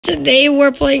They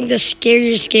were playing the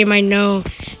scariest game I know,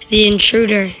 The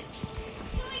Intruder.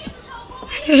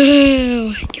 Oh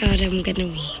my god, I'm gonna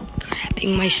be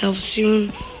crapping myself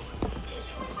soon.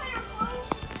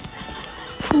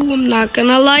 Ooh, I'm not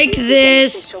gonna like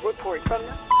this.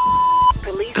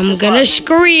 I'm gonna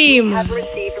scream. Have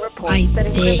received reports I that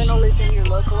a did. criminal is in your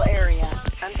local area.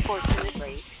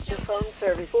 Unfortunately, the phone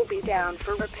service will be down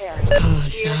for repairs. Oh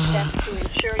Here are steps to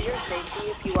ensure your safety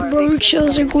if you are a no. Road victim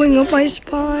chills of are going up my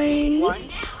spine. 1.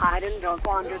 Hide and don't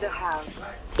wander the house.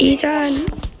 Aidan.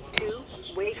 2.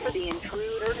 Wait for the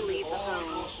intruder to leave the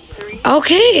home. 3.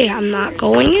 Okay, I'm not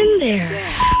going in there.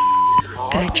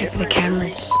 Gotta check the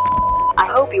cameras. I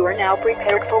hope you are now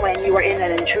prepared for when you are in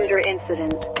an intruder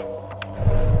incident.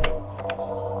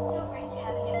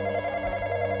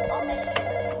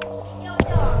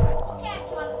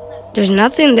 There's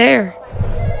nothing there.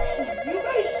 You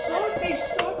guys suck. They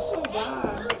suck so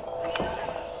bad.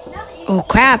 Oh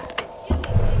crap.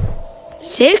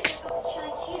 6?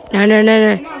 No, no,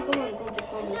 no, no. Come on,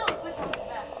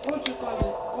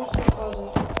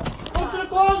 go into the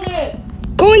closet.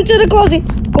 Go into the closet.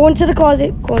 Go into the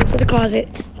closet. Go into the closet.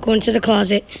 Go into the closet. Go into the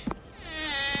closet.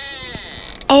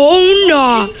 Oh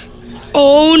no.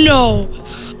 Oh no.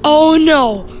 Oh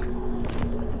no.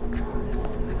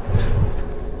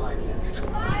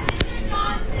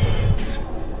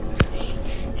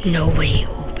 Nobody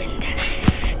opened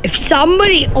that. If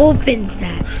somebody opens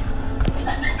that.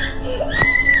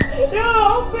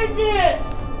 No, open it.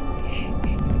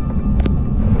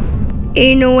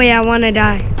 Ain't no way I wanna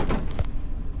die.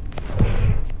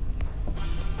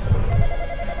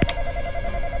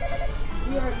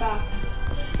 Be right back.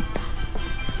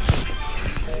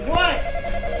 What?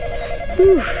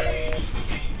 Whew.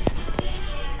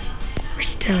 We're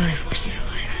still alive. We're still alive.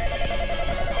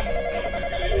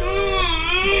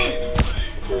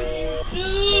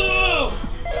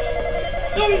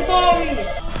 Don't call me.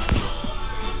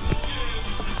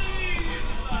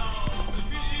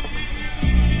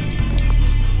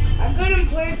 I couldn't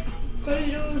play because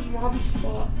it was mom's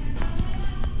spot.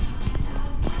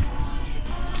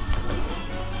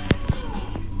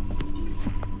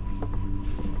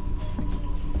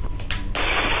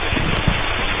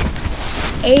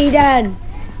 Aidan,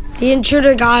 the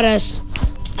intruder got us.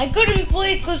 I couldn't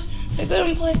play because they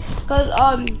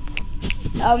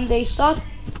sucked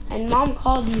and mom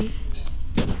called me.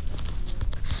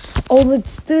 Oh,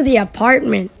 let's do the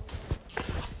apartment.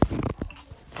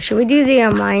 Should we do the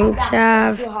mine To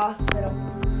shaft? the hospital.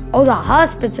 Oh, the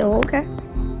hospital. Okay.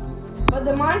 But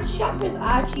the mine shaft is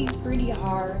actually pretty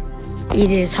hard.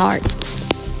 It is hard.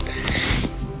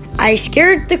 I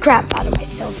scared the crap out of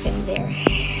myself in there.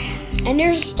 And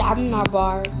there's a stamina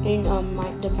bar in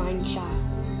the mine shaft.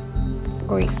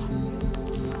 Great.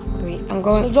 Great. I'm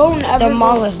going. So don't ever The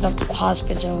mall is the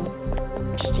hospital.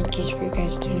 Just in case you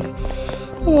guys don't know.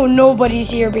 Oh,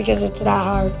 nobody's here because it's that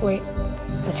hard. Wait.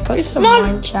 Let's go to the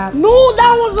mine shaft. No,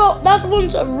 that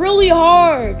one's really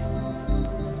hard.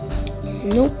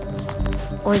 Nope.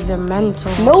 Or the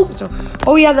mental Nope. hospital.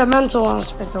 Oh yeah, the mental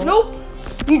hospital. Nope.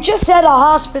 You just said a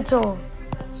hospital.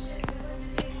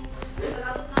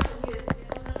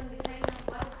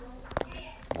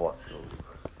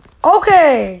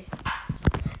 Okay.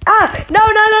 Ah, no.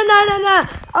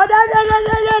 Oh,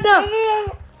 no.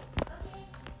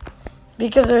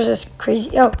 Because there's this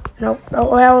crazy, oh, no,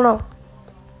 hell no.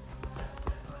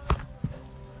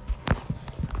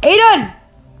 Aidan!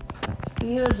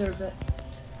 You deserve it.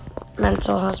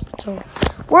 Mental hospital.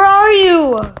 Where are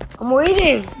you? I'm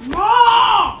waiting.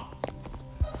 Mom!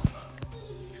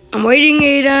 I'm waiting,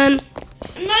 Aidan.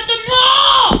 I'm at the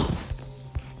mall!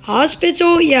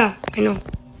 Hospital? Yeah, I know.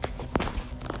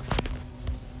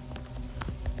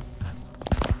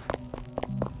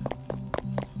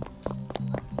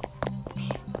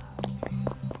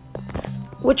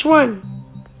 Which one?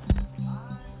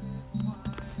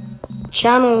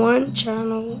 Channel 1,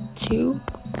 channel 2.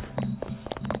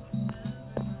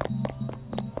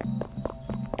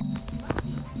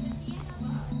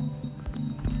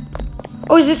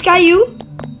 Oh, is this guy you?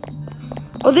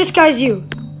 Oh, this guy's you.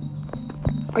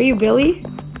 Are you Billy?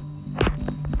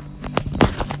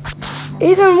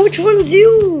 Aidan, which one's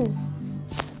you?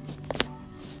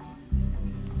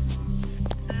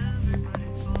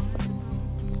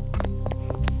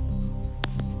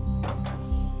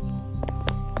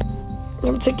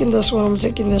 I'm taking this one. I'm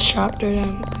taking this chapter. I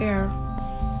don't care.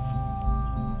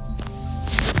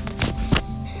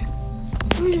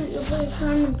 How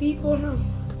many people now?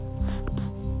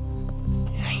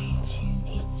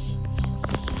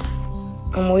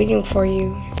 I'm waiting for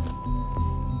you.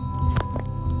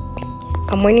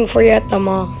 I'm waiting for you at the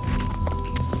mall.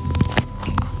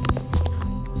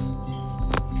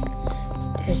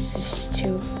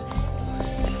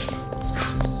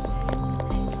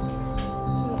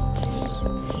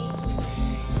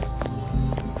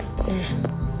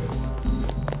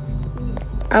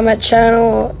 I'm at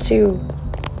channel 2.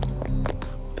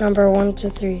 Number 1 to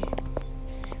 3.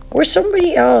 Where's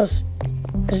somebody else?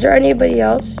 Is there anybody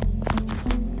else?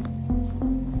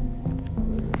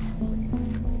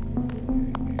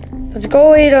 Let's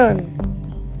go, Aidan.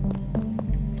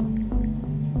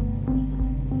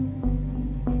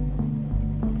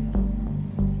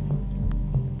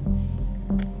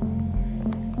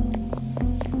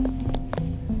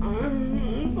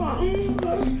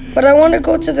 But I want to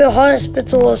go to the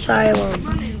hospital asylum.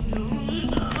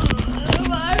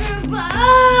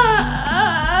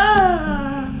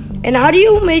 And how do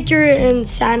you make your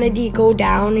insanity go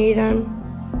down, Aidan?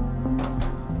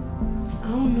 I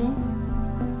don't know.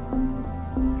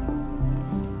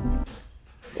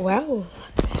 Well,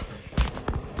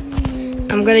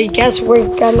 I'm gonna guess we're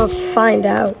gonna find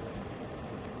out.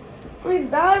 I'm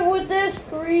bad with this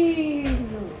screen.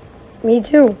 Me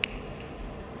too.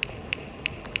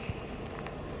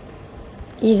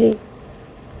 Easy.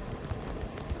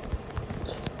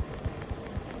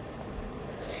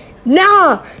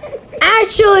 Nah!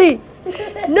 Actually!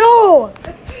 No!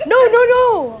 No, no,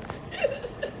 no!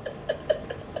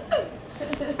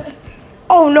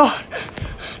 Oh no!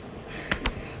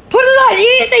 Put it on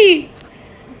easy!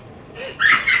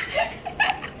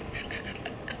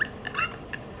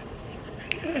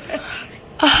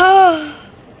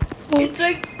 It's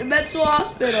like the mental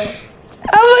hospital.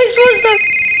 How am I supposed to?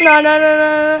 No, no, no,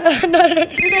 no, no, no, no.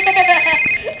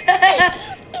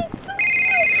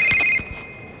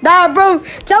 Nah, bro,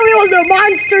 tell me all the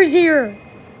monsters here.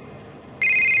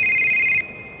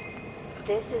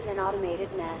 This is an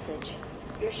automated message.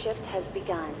 Your shift has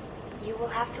begun. You will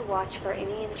have to watch for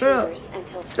any intruders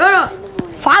until 6 in the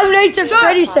morning. 5 Nights at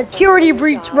Freddy's security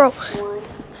breach, bro. 1.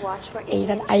 Watch for any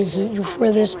Aidan, I hate you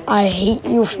for this. I hate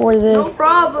you for this. No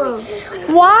problem.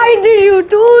 Why did you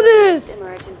do this?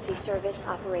 Emergency service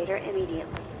operator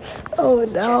immediately. Oh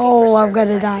no, I'm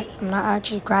gonna die. I'm not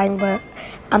actually crying, but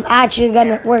I'm actually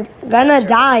gonna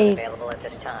die. Available at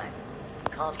this time.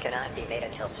 Calls cannot be made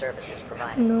until service is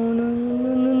provided. No, no, no,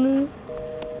 no, no, no.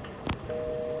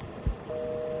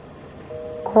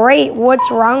 Great,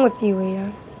 what's wrong with you,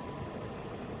 Aidan?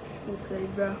 Okay,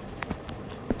 bro.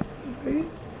 Okay.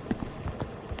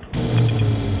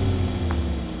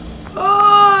 Oh,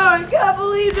 I can't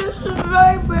believe this is a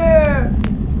nightmare.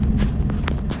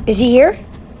 Is he here?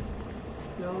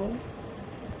 No.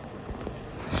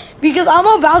 Because I'm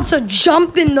about to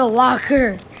jump in the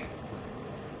locker.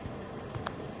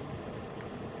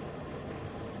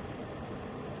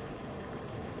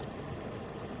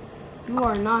 You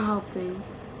are not helping.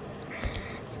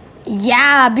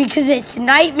 Yeah, because it's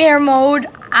nightmare mode.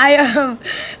 I am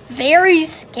very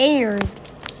scared.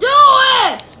 Do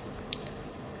it!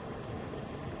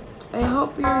 I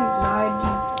hope your anxiety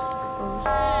goes.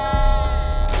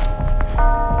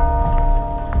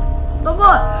 The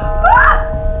what?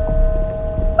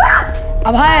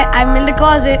 I'm high. I'm in the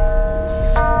closet.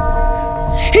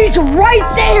 He's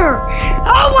right there.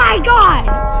 Oh my god.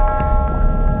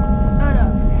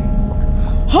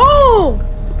 Oh!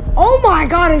 Oh my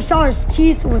god, I saw his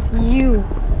teeth with you.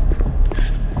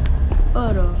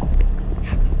 Uh-oh.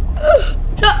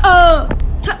 Uh-oh.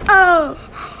 Uh-oh.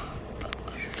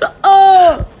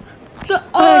 Uh-oh.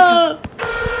 Uh-oh.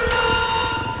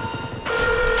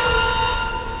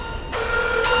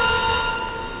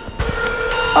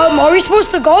 Are we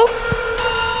supposed to go?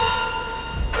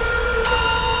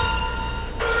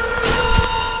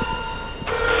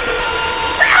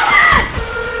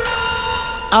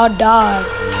 I'll die.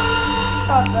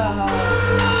 Shut the hell up.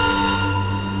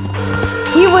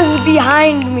 He was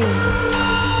behind me.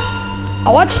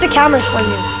 I'll watch the cameras for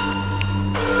you.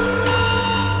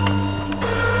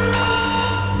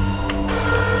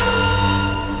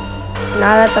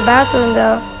 Not at the bathroom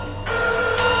though.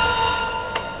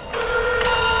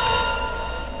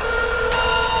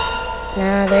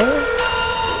 Nah, there.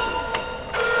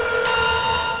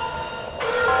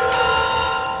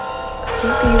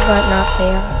 Creepy, but not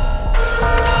there.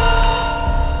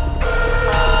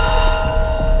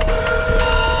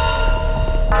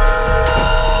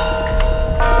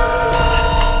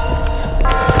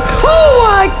 Oh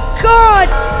my god!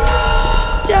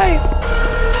 Damn!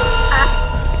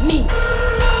 Me.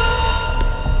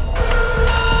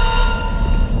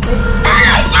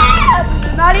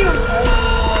 Not even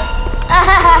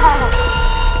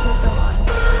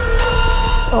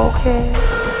Okay.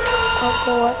 I'll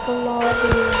go at the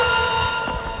lobby.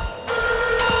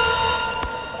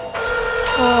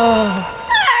 Oh.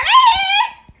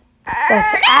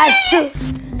 That's actually...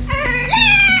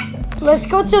 Let's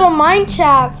go to the mine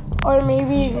shaft. Or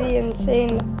maybe the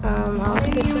insane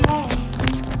hospital.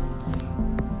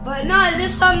 But No,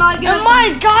 this I'm not gonna. Oh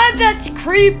my god, that's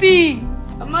creepy.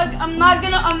 I'm not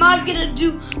gonna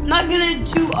do.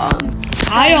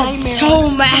 I am so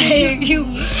mad at you,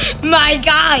 my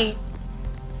guy.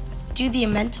 Do the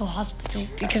mental hospital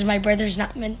because my brother's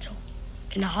not mental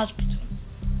in a hospital.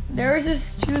 There was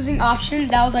this choosing option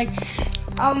that was like,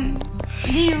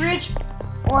 be rich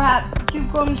or have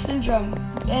Tucum syndrome,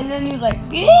 and then he was like,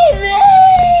 wait,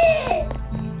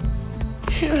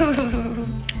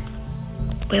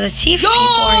 let's see if people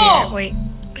are here. Wait.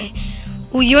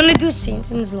 Oh, you wanna do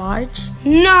Satan's Large?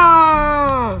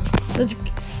 no. Let's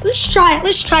try it.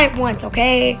 Let's try it once,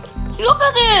 okay? See, look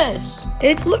at this.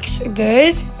 It looks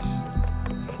good.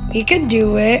 We could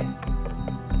do it.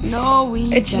 No,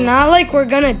 we. It's don't. not like we're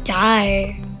gonna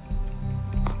die.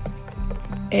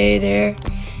 Hey there,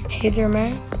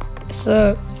 man. What's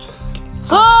up?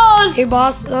 Close. Hey,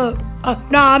 boss. No,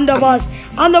 I'm the boss.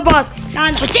 I'm the boss.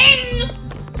 Nah, no.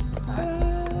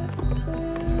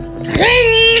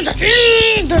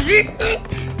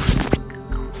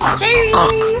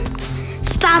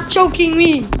 Stop choking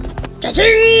me.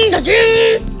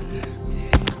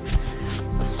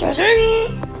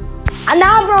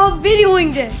 Now, bro, I'm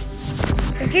videoing this.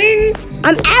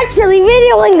 I'm actually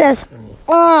videoing this.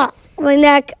 My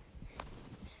neck.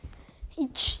 He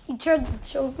tried to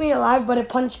choke me alive, but it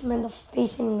punched him in the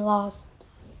face and he lost.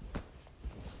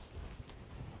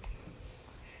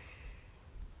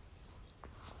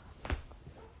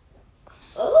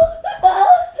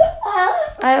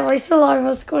 I still are.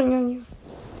 What's going on you?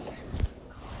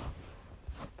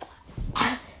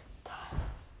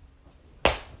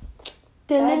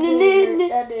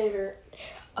 That did hurt.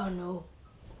 Oh no,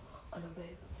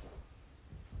 babe.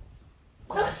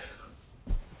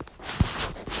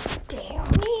 Damn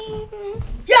me.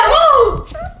 Yeah, woo!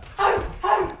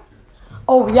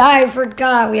 Oh yeah, I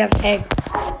forgot we have eggs.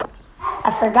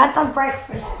 I forgot the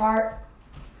breakfast part.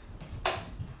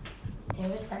 It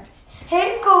was breakfast.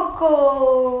 Hey,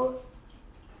 Coco.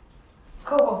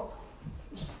 Coco,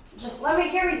 just let me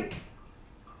carry you.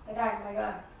 My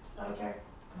God. Let me carry.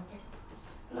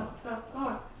 No, come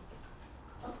on.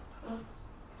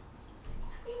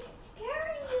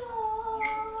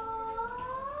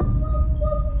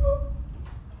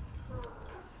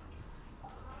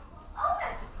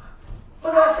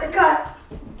 Oh no, I forgot.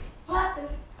 What happened?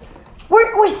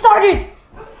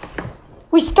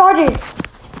 We started.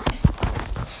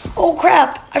 Oh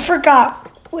crap, I forgot.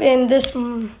 In this,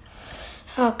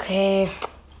 okay.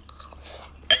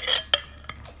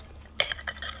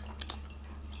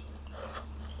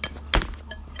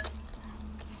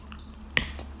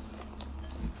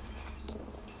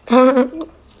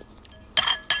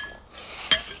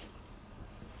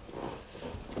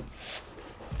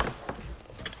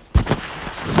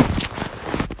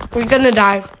 We're gonna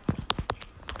die.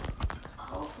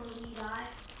 Hopefully we die.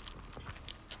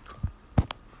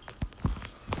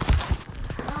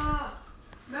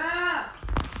 Man.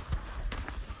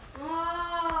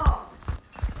 Oh.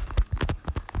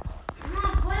 I'm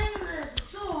not playing this. It's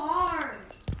so hard.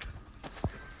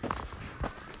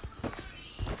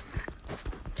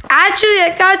 Actually, I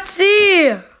can't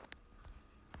see.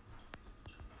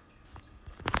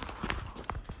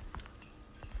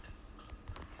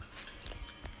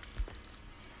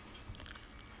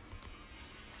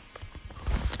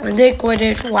 They quit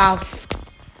it. Wow.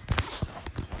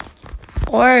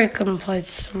 Or I can play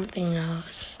something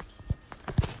else.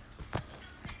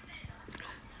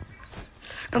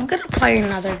 I'm gonna play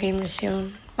another game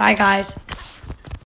soon. Bye, guys.